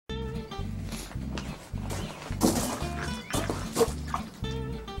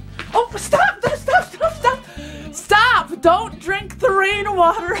Stop! Don't drink the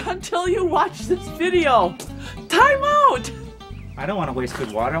rainwater until you watch this video. Time out! I don't want to waste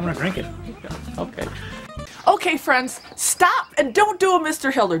good water. I want to drink it. Okay. Okay, friends, stop and don't do a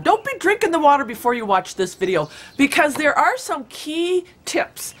Mr. Hilder. Don't be drinking the water before you watch this video, because there are some key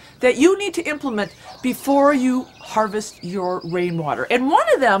tips that you need to implement before you harvest your rainwater. And one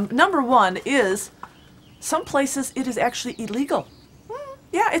of them, number one, is some places it is actually illegal.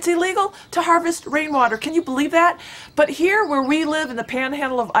 Yeah, it's illegal to harvest rainwater. Can you believe that? But here where we live in the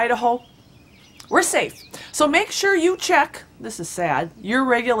panhandle of Idaho, we're safe. So make sure you check, this is sad, your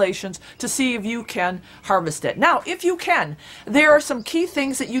regulations to see if you can harvest it. Now, if you can, there are some key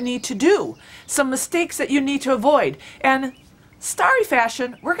things that you need to do, some mistakes that you need to avoid. And Starry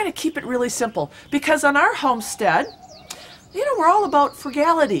fashion, we're going to keep it really simple, because on our homestead, you know, we're all about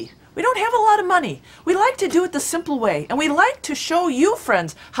frugality. We don't have a lot of money. We like to do it the simple way, and we like to show you,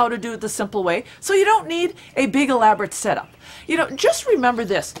 friends, how to do it the simple way, so you don't need a big elaborate setup. You know, just remember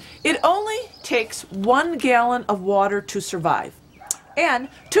this. It only takes 1 gallon of water to survive, and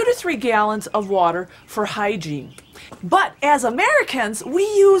 2 to 3 gallons of water for hygiene. But as Americans, we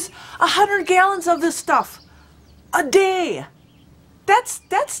use 100 gallons of this stuff a day. That's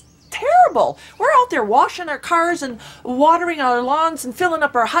terrible. We're out there washing our cars and watering our lawns and filling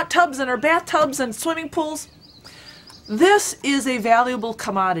up our hot tubs and our bathtubs and swimming pools. This is a valuable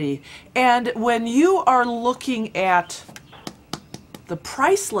commodity, and when you are looking at the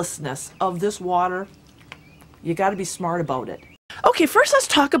pricelessness of this water, you got to be smart about it. Okay, first let's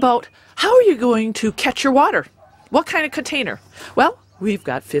talk about how are you going to catch your water? What kind of container? Well, we've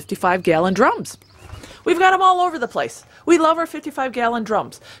got 55-gallon drums. We've got them all over the place. We love our 55-gallon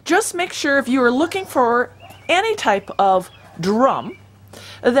drums. Just make sure if you are looking for any type of drum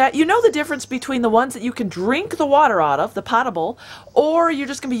that you know the difference between the ones that you can drink the water out of, the potable, or you're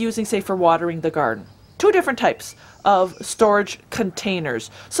just going to be using, say, for watering the garden. 2 different types of storage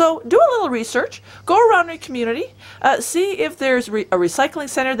containers. So do a little research, go around your community, see if there's a recycling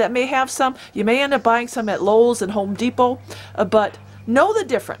center that may have some. You may end up buying some at Lowe's and Home Depot, but know the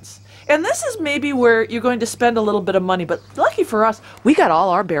difference. And this is maybe where you're going to spend a little bit of money, but lucky for us, we got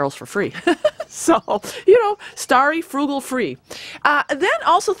all our barrels for free. So, you know, Starry, frugal, free. Then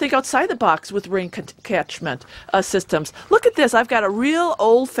also think outside the box with rain catchment systems. Look at this. I've got a real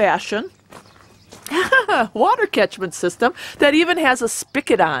old-fashioned water catchment system that even has a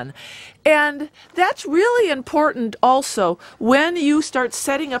spigot on. And that's really important also when you start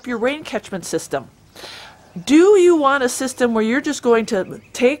setting up your rain catchment system. Do you want a system where you're just going to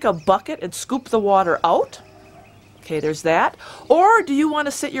take a bucket and scoop the water out? Okay, there's that. Or do you want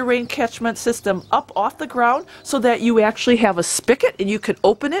to set your rain catchment system up off the ground so that you actually have a spigot and you can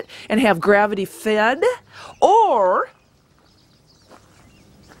open it and have gravity fed? Or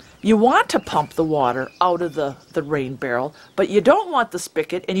you want to pump the water out of the rain barrel, but you don't want the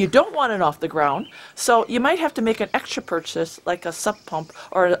spigot and you don't want it off the ground, so you might have to make an extra purchase like a sub pump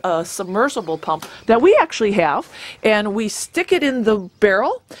or a submersible pump that we actually have, and we stick it in the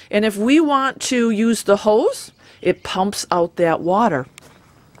barrel, and if we want to use the hose, it pumps out that water.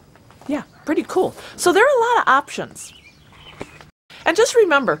 Yeah, pretty cool. So there are a lot of options. And just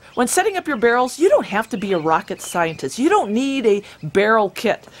remember, when setting up your barrels, you don't have to be a rocket scientist. You don't need a barrel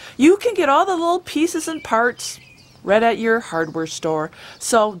kit. You can get all the little pieces and parts right at your hardware store.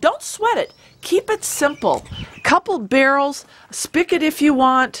 So don't sweat it. Keep it simple. Couple barrels, spigot if you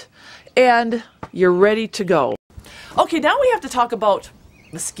want, and you're ready to go. Okay, now we have to talk about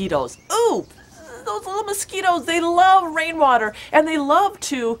mosquitoes. Ooh! Those little mosquitoes, they love rainwater, and they love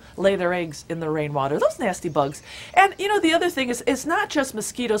to lay their eggs in the rainwater, those nasty bugs. And you know, the other thing is, it's not just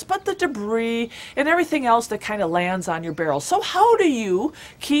mosquitoes, but the debris and everything else that kind of lands on your barrel. So how do you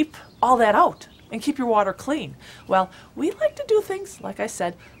keep all that out and keep your water clean? Well, we like to do things, like I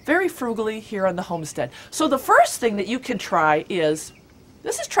said, very frugally here on the homestead. So the first thing that you can try is,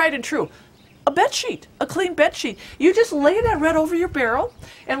 this is tried and true, a bed sheet, a clean bed sheet. You just lay that right over your barrel,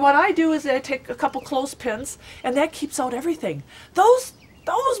 and what I do is I take a couple clothespins, and that keeps out everything. Those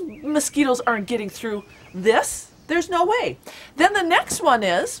mosquitoes aren't getting through this. There's no way. Then the next one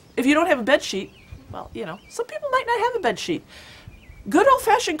is, if you don't have a bed sheet, well, you know, some people might not have a bed sheet. Good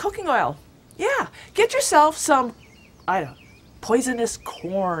old-fashioned cooking oil. Yeah, get yourself some, I don't know, poisonous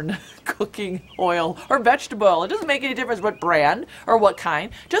corn cooking oil or vegetable oil. It doesn't make any difference what brand or what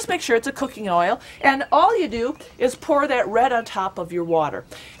kind. Just make sure it's a cooking oil, and all you do is pour that red on top of your water.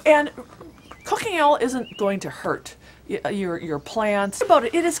 And cooking oil isn't going to hurt your plants. About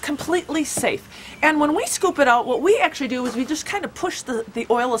it, it is completely safe. And when we scoop it out, what we actually do is we just kind of push the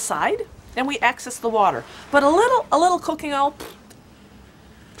oil aside and we access the water. But a little cooking oil,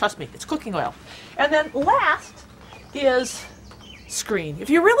 Trust me, it's cooking oil. And then last is screen. If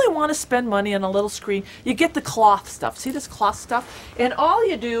you really want to spend money on a little screen, you get the cloth stuff. See this cloth stuff? And all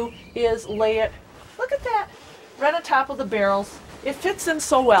you do is lay it, look at that, right on top of the barrels. It fits in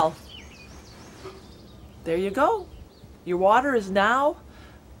so well. There you go. Your water is now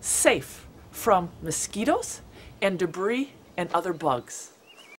safe from mosquitoes and debris and other bugs.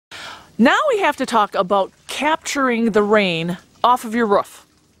 Now we have to talk about capturing the rain off of your roof,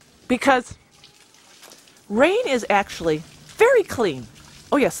 because rain is actually very clean.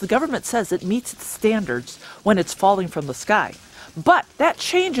 Oh yes, the government says it meets its standards when it's falling from the sky, but that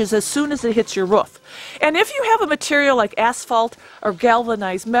changes as soon as it hits your roof. And if you have a material like asphalt or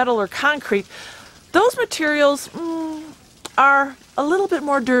galvanized metal or concrete, those materials are a little bit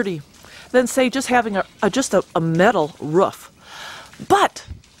more dirty than, say, just having a metal roof. But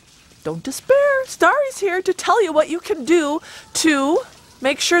don't despair. Starry's here to tell you what you can do to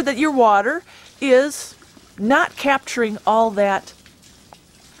make sure that your water is not capturing all that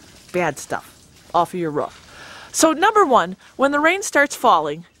bad stuff off of your roof. So number one, when the rain starts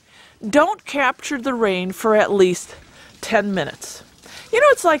falling, don't capture the rain for at least 10 minutes. You know,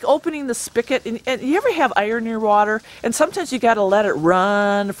 it's like opening the spigot, and you ever have iron in your water, and sometimes you got to let it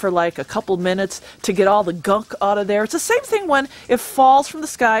run for like a couple minutes to get all the gunk out of there. It's the same thing when it falls from the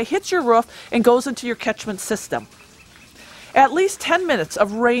sky, hits your roof, and goes into your catchment system. At least 10 minutes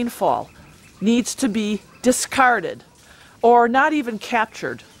of rainfall needs to be discarded or not even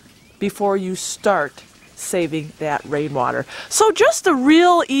captured before you start saving that rainwater. So just a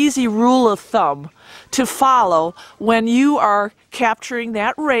real easy rule of thumb to follow when you are capturing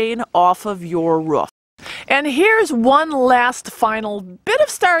that rain off of your roof. And here's one last final bit of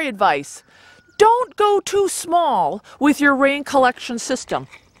Starry advice. Don't go too small with your rain collection system.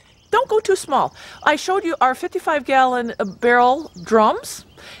 Don't go too small. I showed you our 55-gallon barrel drums,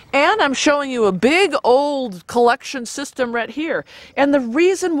 and I'm showing you a big old collection system right here. And the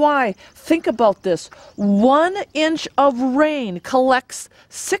reason why, think about this, 1 inch of rain collects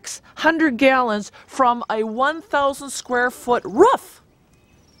 600 gallons from a 1,000 square foot roof.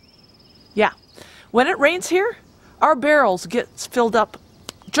 Yeah, when it rains here, our barrels get filled up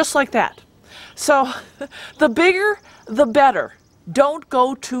just like that. So the bigger, the better. Don't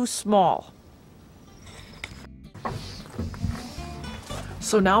go too small.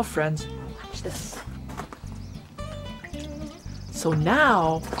 So now, friends, watch this. So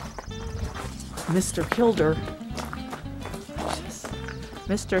now, Mr. Hilder, watch this.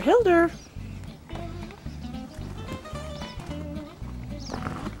 Mr. Hilder,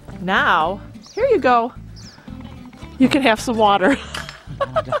 now, here you go. You can have some water.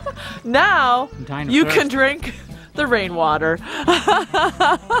 Now, you can drink the rainwater.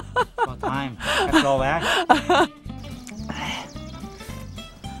 About time. After all that.